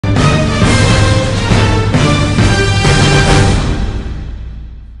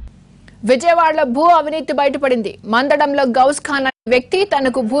విజయవాడలో భూ అవినీతి బయటపడింది. మందడంలో గౌస్ ఖాన్ అనే వ్యక్తి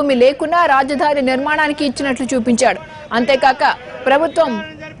తనకు భూమి లేకున్నా రాజధాని నిర్మాణానికి ఇచ్చినట్లు చూపించాడు. అంతేకాక ప్రభుత్వం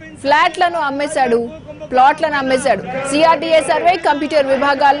ఫ్లాట్లను అమ్మేశాడు, ప్లాట్లను అమ్మేశాడు. సిఆర్డీఏ సర్వే, కంప్యూటర్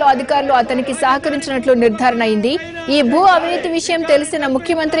విభాగాల్లో అధికారులు అతనికి సహకరించినట్లు నిర్ధారణ అయింది. ఈ భూ అవినీతి విషయం తెలిసిన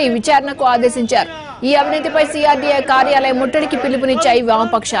ముఖ్యమంత్రి విచారణకు ఆదేశించారు. ఈ అవినీతిపై సిఆర్డీఏ కార్యాలయం ముట్టడికి పిలుపునిచ్చాయి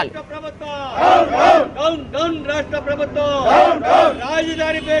వామపక్షాలు.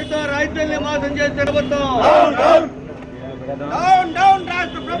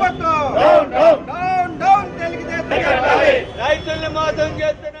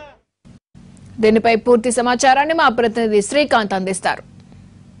 దీనిపై పూర్తి సమాచారాన్ని మా ప్రతినిధి శ్రీకాంత్ అందిస్తారు.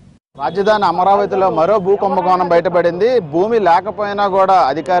 రాజధాని అమరావతిలో మరో భూ కుంభకోణం బయటపడింది. భూమి లేకపోయినా కూడా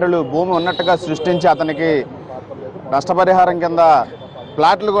అధికారులు భూమి ఉన్నట్టుగా సృష్టించి అతనికి నష్టపరిహారం కింద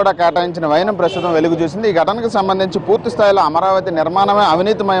ప్లాట్లు కూడా కేటాయించిన వైనం ప్రస్తుతం వెలుగు చూసింది. ఈ ఘటనకు సంబంధించి పూర్తి స్థాయిలో అమరావతి నిర్మాణమే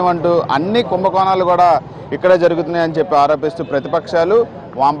అవినీతిమయం అంటూ అన్ని కుంభకోణాలు కూడా ఇక్కడే జరుగుతున్నాయని చెప్పి ఆరోపిస్తూ ప్రతిపక్షాలు,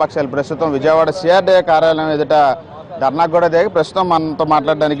 వామపక్షాలు ప్రస్తుతం విజయవాడ సిఆర్డీఏ కార్యాలయం ఎదుట ధర్నాకు కూడా దిగి ప్రస్తుతం మనతో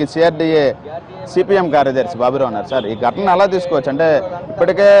మాట్లాడడానికి సిఆర్డీఏ సిపిఎం కార్యదర్శి బాబురావు ఉన్నారు. సార్, ఈ ఘటన ఎలా తీసుకోవచ్చు? అంటే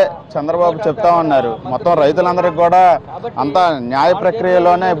ఇప్పటికే చంద్రబాబు చెప్తా ఉన్నారు మొత్తం రైతులందరికీ కూడా అంతా న్యాయ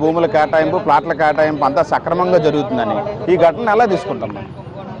ప్రక్రియలోనే భూముల కేటాయింపు, ప్లాట్ల కేటాయింపు అంతా సక్రమంగా జరుగుతుందని. ఈ ఘటన ఎలా తీసుకుంటాం?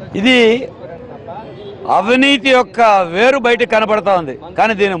 ఇది అవినీతి యొక్క వేరు బయట కనబడతా ఉంది.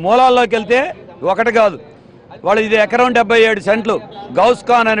 కానీ దీని మూలాల్లోకి వెళ్తే ఒకటి కాదు, వాళ్ళు ఇది ఎకరం 77 సెంట్లు గౌస్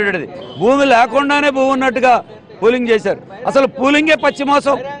ఖాన్ అనేటిది భూమి లేకుండానే భూమి ఉన్నట్టుగా పూలింగ్ చేశారు. అసలు పూలింగే పచ్చి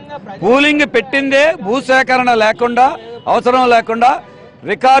మోసం. పూలింగ్ పెట్టిందే భూసేకరణ లేకుండా, అవసరం లేకుండా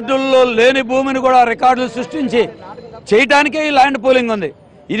రికార్డుల్లో లేని భూమిని కూడా రికార్డులు సృష్టించి చేయడానికే ఈ ల్యాండ్ పూలింగ్ ఉంది.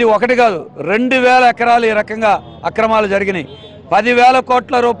 ఇది ఒకటి కాదు, 2000 ఎకరాలు ఈ రకంగా అక్రమాలు జరిగినాయి. 10,000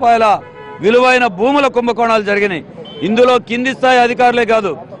 కోట్ల రూపాయల విలువైన భూముల కుంభకోణాలు జరిగినాయి. ఇందులో కింది స్థాయి అధికారులే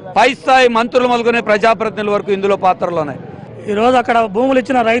కాదు, పై స్థాయి మంత్రులు మొదలుకునే ప్రజాప్రతినిధుల వరకు ఇందులో పాత్రలున్నాయి. ఈరోజు అక్కడ భూములు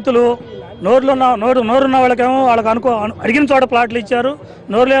ఇచ్చిన రైతులు నోరున్న వాళ్ళకేమో వాళ్ళకి అడిగిన చోట ప్లాట్లు ఇచ్చారు,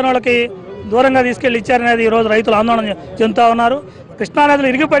 నోరు లేని వాళ్ళకి దూరంగా తీసుకెళ్లి ఇచ్చారనేది ఈరోజు రైతులు ఆందోళన చెందుతా ఉన్నారు. కృష్ణానదిలో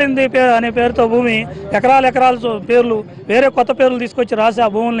ఇరిగిపడింది అనే పేరుతో భూమి ఎకరాల పేర్లు వేరే కొత్త పేర్లు తీసుకొచ్చి రాసి ఆ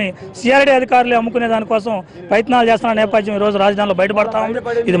భూముల్ని సిఆర్డీ అధికారులు అమ్ముకునే దానికోసం ప్రయత్నాలు చేస్తున్న నేపథ్యం ఈరోజు రాజధానిలో బయటపడతా ఉంది.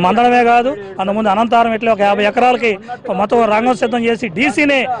 ఇది మందడమే కాదు, అంతకుముందు అనంతరం ఇట్లా ఒక 50 ఎకరాలకి మొత్తం రంగం సిద్ధం చేసి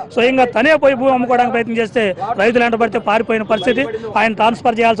డీసీనే స్వయంగా తనే పోయి భూమి అమ్ముకోవడానికి ప్రయత్నం చేస్తే రైతులు వెంటబడితే పారిపోయిన పరిస్థితి, ఆయన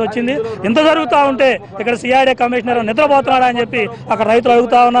ట్రాన్స్ఫర్ చేయాల్సి వచ్చింది. ఇంత జరుగుతూ ఉంటే ఇక్కడ సిఆర్డీ కమిషనర్ నిద్రపోతున్నాడు అని చెప్పి అక్కడ రైతులు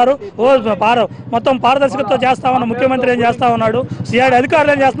అడుగుతా ఉన్నారు. మొత్తం పారదర్శకతతో చేస్తామన్న ముఖ్యమంత్రి ఏం చేస్తా ఉన్నాడు, సిఆర్డీ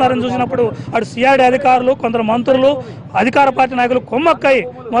అధికారులు ఏం చేస్తున్నారని చూసినప్పుడు అటు సిఆర్డీ అధికారులు, కొందరు మంత్రులు, అధికార పార్టీ నాయకులు కొమ్మక్కై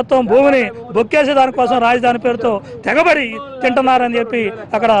మొత్తం భూమిని బొక్కేసే దానికోసం రాజధాని పేరుతో తెగబడి తింటున్నారని చెప్పి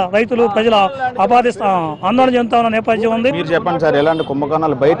అక్కడ రైతులు, ప్రజలు ఆందోళన చెందుతా ఉన్న నేపథ్యం ఉంది. మీరు చెప్పండి సార్, ఇలాంటి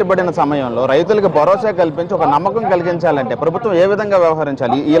కుంభకోణాలు బయటపడిన సమయంలో రైతులకు భరోసా కల్పించి ఒక నమ్మకం కలిగించాలంటే ప్రభుత్వం ఏ విధంగా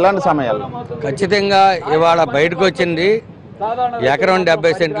వ్యవహరించాలి ఇలాంటి సమయాల్లో? ఖచ్చితంగా ఇవాళ బయటకు వచ్చింది ఎకరం 70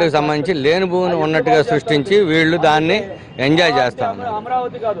 సెంట్లకు సంబంధించి లేని భూమిని ఉన్నట్టుగా సృష్టించి వీళ్ళు దాన్ని ఎంజాయ్ చేస్తా ఉన్నారు.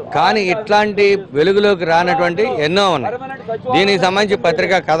 కానీ ఇట్లాంటి వెలుగులోకి రానటువంటి ఎన్నో ఉన్నాయి. దీనికి సంబంధించి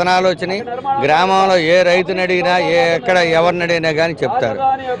పత్రికా కథనాలు వచ్చినాయి. గ్రామంలో ఏ రైతుని అడిగినా, ఎక్కడ ఎవరిని అడిగినా కానీ చెప్తారు.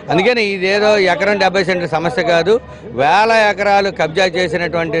 అందుకని ఇదేదో ఎకరం 70 సెంట్ల సమస్య కాదు, వేల ఎకరాలు కబ్జా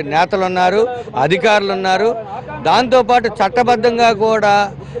చేసినటువంటి నేతలు ఉన్నారు, అధికారులు ఉన్నారు. దాంతోపాటు చట్టబద్ధంగా కూడా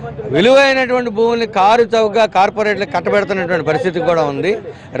విలువైనటువంటి భూముల్ని కారు చౌకగా కార్పొరేట్లకు కట్టబెడుతున్నటువంటి పరిస్థితి కూడా ఉంది.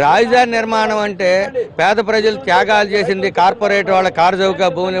 రాజధాని నిర్మాణం అంటే పేద ప్రజలు త్యాగాలు చేసింది, కార్పొరేట్ వాళ్ళ కారు చౌకగా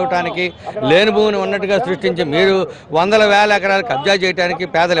భూమిని ఇవ్వడానికి, లేని భూమిని ఉన్నట్టుగా సృష్టించి మీరు వందల వేల ఎకరాలు కబ్జా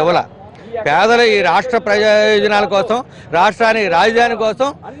చేయడానికి పేదలు ఇవ్వాల. పేదలు ఈ రాష్ట్ర ప్రయోజనాల కోసం, రాష్ట్రానికి రాజధాని కోసం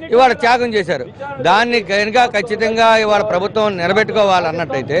ఇవాళ త్యాగం చేశారు. దాన్ని కనుక ఖచ్చితంగా ఇవాళ ప్రభుత్వం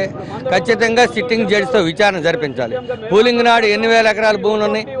నిలబెట్టుకోవాలన్నట్టయితే ఖచ్చితంగా సిట్టింగ్ జడ్జితో విచారణ జరిపించాలి. పూలింగ్ నాడు 8,000 ఎకరాల భూములు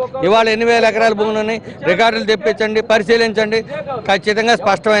ఉన్నాయి, ఇవాళ 8,000 ఎకరాల భూములు ఉన్నాయి, రికార్డులు తెప్పించండి, పరిశీలించండి. ఖచ్చితంగా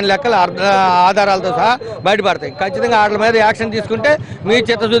స్పష్టమైన లెక్కలు ఆధారాలతో సహా బయటపడతాయి. ఖచ్చితంగా వాటి మీద యాక్షన్ తీసుకుంటే మీ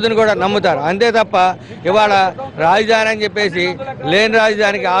చిత్తశుద్ధిని కూడా నమ్ముతారు. అంతే తప్ప ఇవాళ రాజధాని అని చెప్పేసి లేని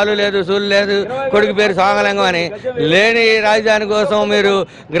రాజధానికి ఆలు లేదు, సూలు లేదు, కొడుకు పేరు సోమలింగం అని లేని రాజధాని కోసం మీరు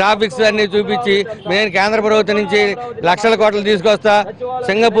గ్రాఫిక్స్ అన్ని చూపించి నేను కేంద్ర ప్రభుత్వం నుంచి లక్షల కోట్లు తీసుకొస్తా,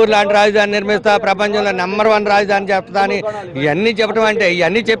 సింగపూర్ లాంటి రాజధాని నిర్మిస్తా, ప్రపంచంలో నెంబర్ 1 రాజధాని చెప్తా అని ఇవన్నీ చెప్పడం అంటే,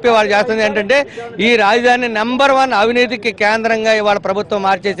 ఇవన్నీ చెప్పి వాళ్ళు చేస్తుంది ఏంటంటే ఈ రాజధాని నెంబర్ 1 అవినీతికి కేంద్రంగా ఇవాళ ప్రభుత్వం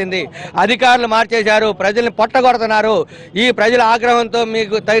మార్చేసింది. అధికారులు మార్చేశారు, ప్రజల్ని పొట్టగొడుతున్నారు. ఈ ప్రజల ఆగ్రహంతో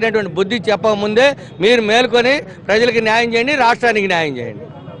మీకు తగినటువంటి బుద్ధి చెప్పక ముందే మీరు మేల్కొని ప్రజలకు న్యాయం చేయండి, రాష్ట్రానికి న్యాయం చేయండి.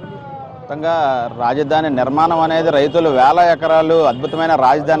 మొత్తంగా రాజధాని నిర్మాణం అనేది రైతులు వేల ఎకరాలు అద్భుతమైన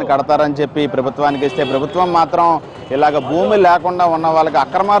రాజధాని కడతారని చెప్పి ప్రభుత్వానికి ఇస్తే ప్రభుత్వం మాత్రం ఇలాగ భూమి లేకుండా ఉన్న వాళ్ళకి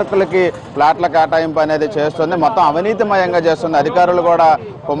అక్రమార్కులకి ప్లాట్ల కేటాయింపు అనేది చేస్తుంది. మొత్తం అవినీతిమయంగా చేస్తుంది. అధికారులు కూడా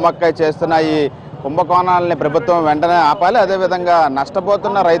కుమ్మక్కై చేస్తున్న ఈ కుంభకోణాలని ప్రభుత్వం వెంటనే ఆపాలి. అదేవిధంగా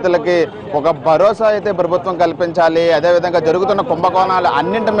నష్టపోతున్న రైతులకి ఒక భరోసా అయితే ప్రభుత్వం కల్పించాలి. అదేవిధంగా జరుగుతున్న కుంభకోణాలు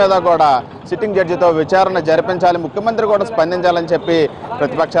అన్నింటి మీద కూడా సిట్టింగ్ జడ్జితో విచారణ జరిపించాలి. ముఖ్యమంత్రి కూడా స్పందించాలని చెప్పి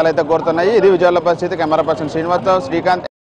ప్రతిపక్షాలు అయితే కోరుతున్నాయి. ఇది విజయవాడ పరిస్థితి. Camera person శ్రీనివాస్తో Srikanth.